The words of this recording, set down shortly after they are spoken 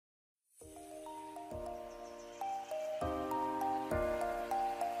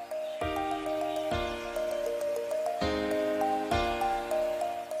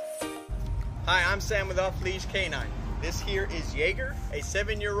Hi, I'm Sam with Off Leash Canine. This here is Jaeger, a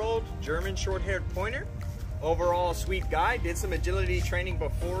 7-year-old German short-haired pointer. Overall, sweet guy, did some agility training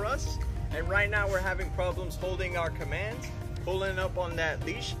before us, and right now we're having problems holding our commands, pulling up on that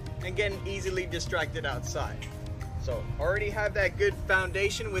leash, and getting easily distracted outside. So, already have that good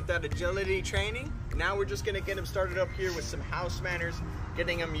foundation with that agility training. Now we're just gonna get him started up here with some house manners,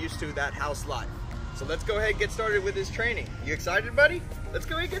 getting him used to that house life. So let's go ahead and get started with his training. You excited, buddy? Let's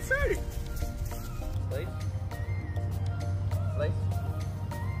go ahead and get started. Place. Place.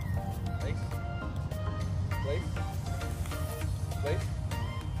 Place. Place. Place.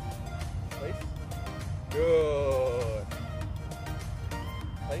 Place. Good.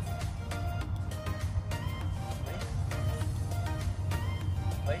 Place.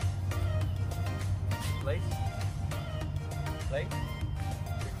 Place. Place. Place.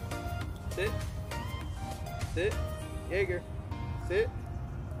 Sit. Sit. Jaeger. Sit.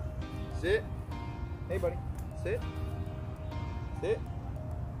 Sit. Hey, buddy. Sit. Sit.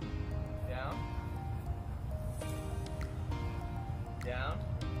 Down. Down.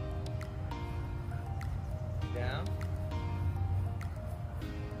 Down.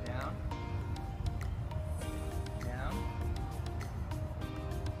 Down. Down.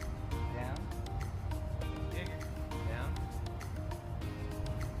 Down. Jaeger. Down.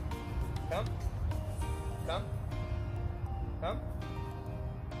 Come. Come. Come.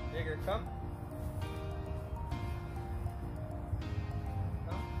 Jaeger, come.